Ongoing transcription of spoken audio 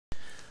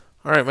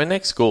Alright, my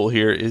next goal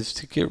here is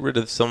to get rid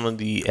of some of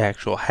the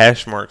actual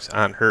hash marks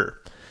on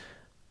her.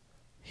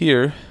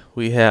 Here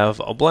we have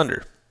a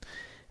blender.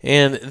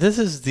 And this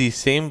is the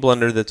same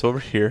blender that's over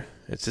here.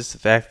 It's just the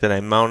fact that I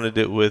mounted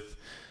it with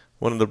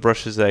one of the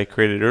brushes that I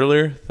created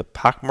earlier, the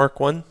Pockmark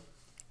one.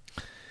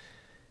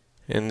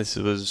 And this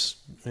was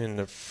in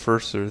the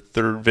first or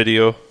third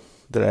video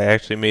that I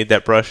actually made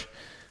that brush.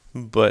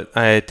 But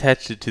I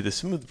attached it to the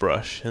smooth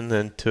brush and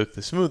then took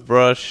the smooth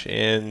brush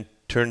and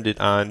turned it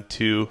on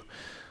to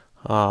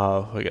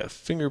I got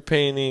finger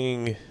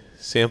painting,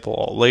 sample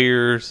all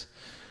layers.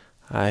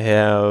 I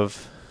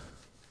have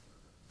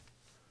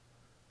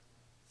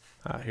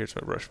here's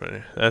my brush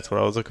menu. That's what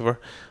I was looking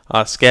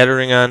for.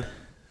 Scattering on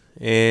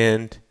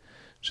and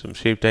some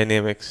shape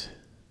dynamics.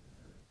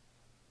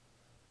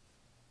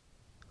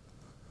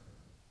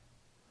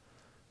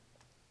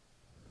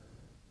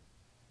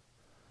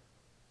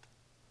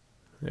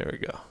 There we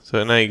go.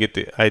 So now you get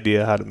the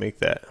idea how to make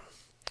that.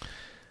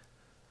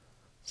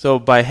 So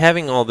by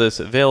having all this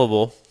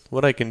available,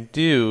 what I can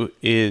do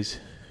is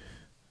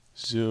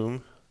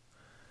zoom,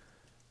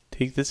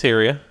 take this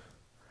area,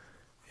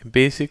 and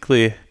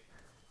basically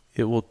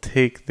it will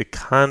take the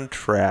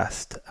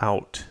contrast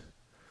out.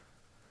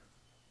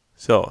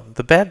 So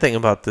the bad thing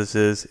about this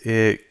is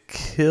it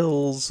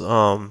kills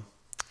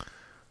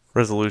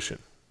resolution.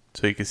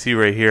 So you can see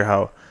right here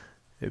how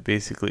it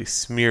basically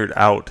smeared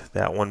out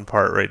that one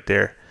part right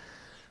there.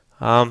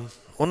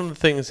 One of the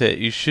things that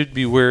you should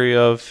be wary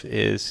of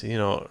is,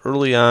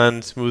 early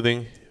on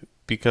smoothing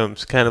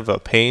becomes kind of a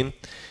pain.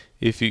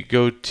 If you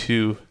go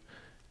to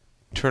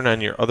turn on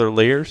your other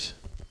layers,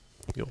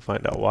 you'll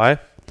find out why.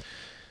 Let's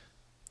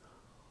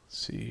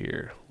see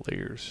here,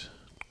 layers.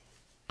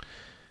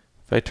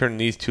 If I turn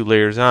these two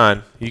layers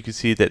on, you can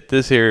see that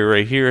this area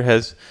right here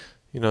has,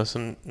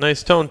 some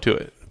nice tone to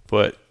it.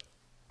 But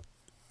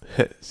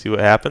see what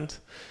happens?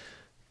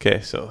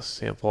 Okay, so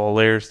sample all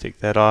layers, take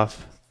that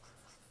off.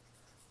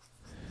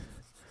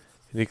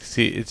 And you can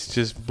see it's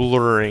just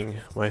blurring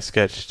my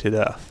sketch to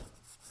death.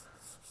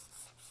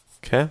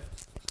 Okay?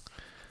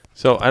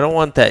 So I don't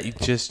want that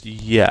just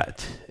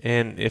yet.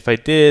 And if I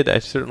did, I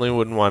certainly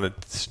wouldn't want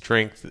it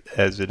strength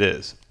as it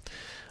is.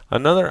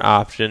 Another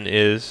option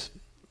is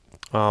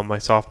my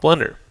soft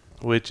blender,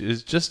 which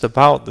is just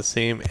about the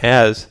same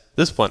as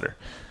this blender.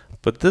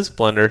 But this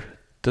blender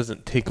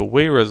doesn't take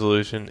away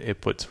resolution, it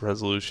puts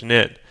resolution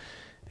in.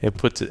 It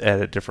puts it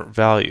at a different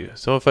value.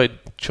 So if I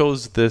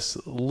chose this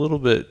little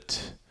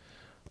bit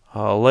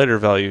lighter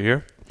value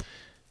here,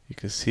 you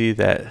can see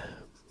that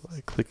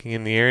by clicking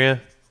in the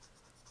area,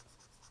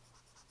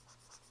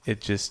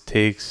 it just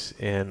takes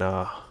and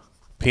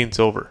paints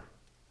over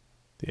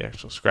the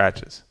actual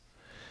scratches.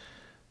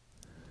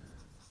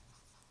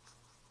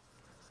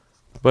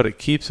 But it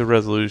keeps the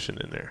resolution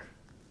in there.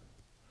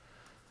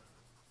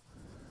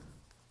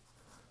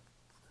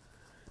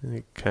 And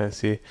you can kind of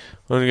see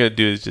what I'm going to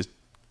do is just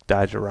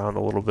dodge around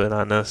a little bit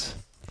on this.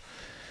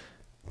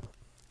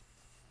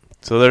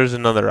 So there's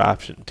another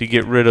option to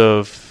get rid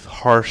of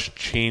harsh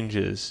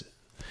changes.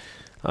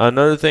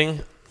 Another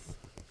thing,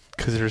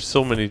 because there's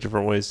so many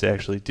different ways to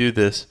actually do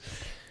this,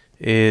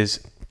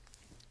 is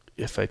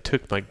if I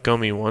took my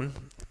gummy one,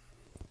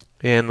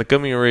 and the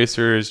gummy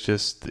eraser is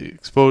just the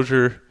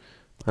exposure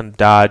on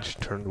dodge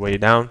turned way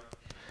down.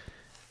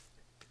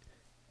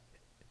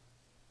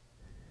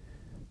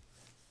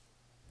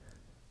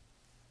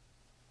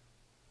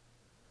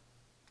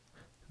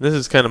 This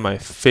is kind of my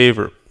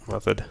favorite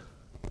method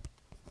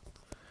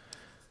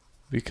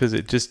because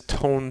it just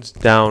tones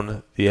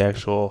down the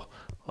actual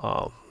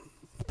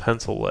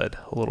pencil lead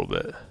a little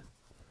bit.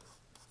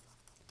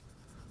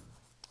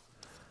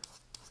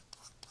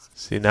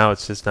 See, now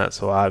it's just not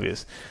so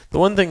obvious. The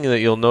one thing that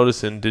you'll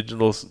notice in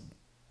digital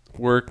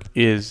work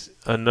is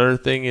another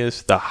thing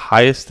is the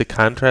highest the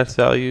contrast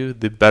value,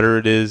 the better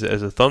it is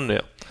as a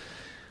thumbnail.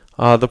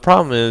 The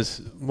problem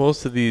is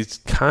most of these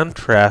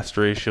contrast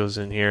ratios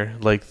in here,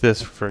 like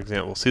this for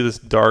example, see this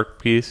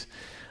dark piece?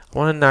 I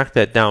want to knock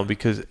that down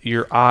because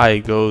your eye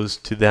goes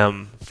to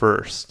them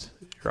first.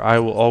 Your eye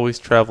will always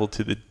travel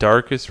to the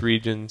darkest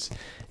regions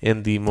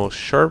and the most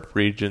sharp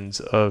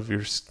regions of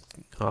your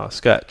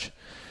sketch.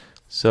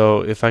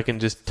 So if I can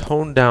just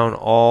tone down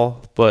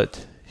all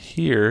but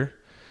here,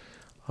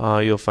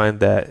 you'll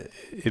find that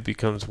it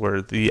becomes where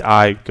the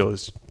eye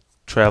goes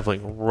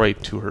traveling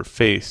right to her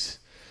face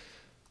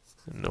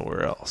and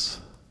nowhere else.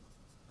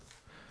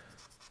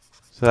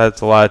 So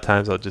that's a lot of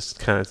times I'll just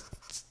kind of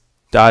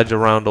dodge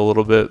around a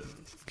little bit,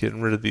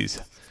 getting rid of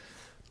these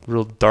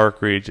real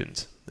dark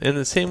regions. And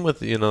the same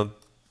with, the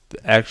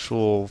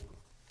actual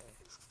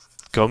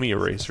gummy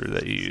eraser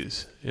that you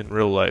use in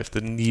real life, the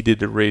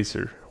kneaded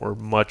eraser or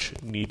much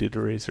kneaded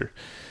eraser.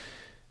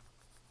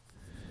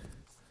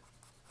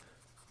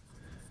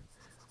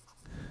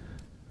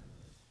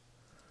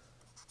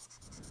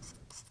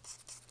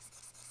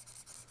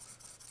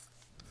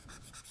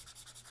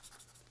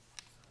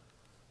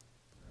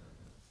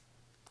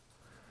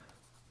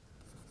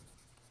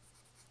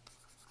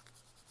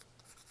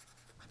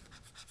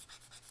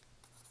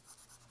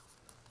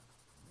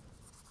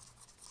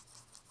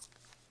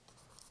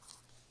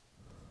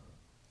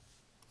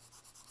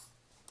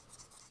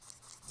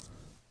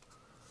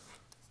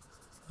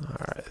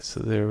 so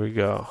there we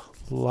go.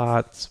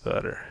 Lots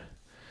better.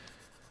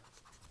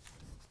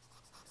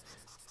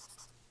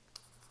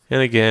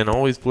 And again,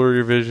 always blur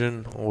your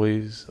vision.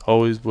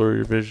 Always blur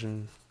your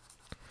vision.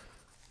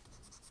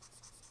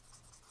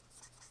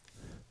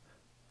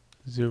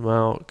 Zoom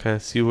out, kind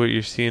of see what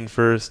you're seeing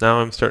first. Now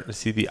I'm starting to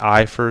see the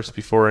eye first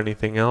before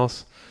anything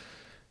else.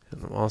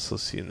 And I'm also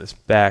seeing this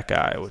back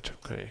eye, which I'm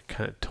going to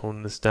kind of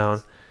tone this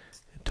down.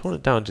 Tone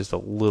it down just a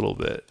little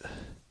bit.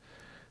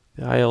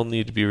 The eye will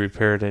need to be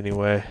repaired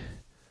anyway.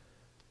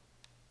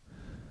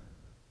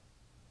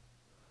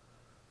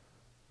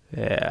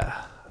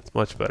 Yeah, that's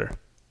much better.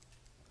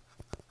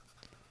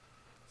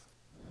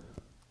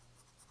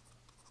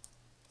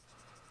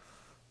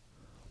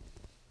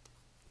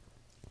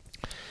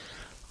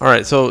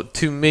 Alright, so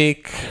to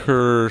make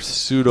her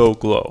pseudo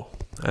glow,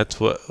 that's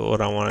what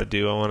I want to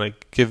do. I want to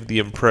give the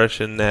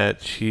impression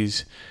that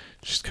she's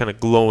just kind of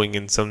glowing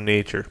in some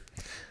nature.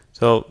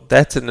 So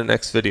that's in the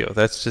next video.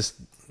 This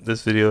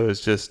video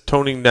is just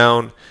toning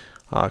down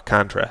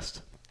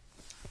contrast.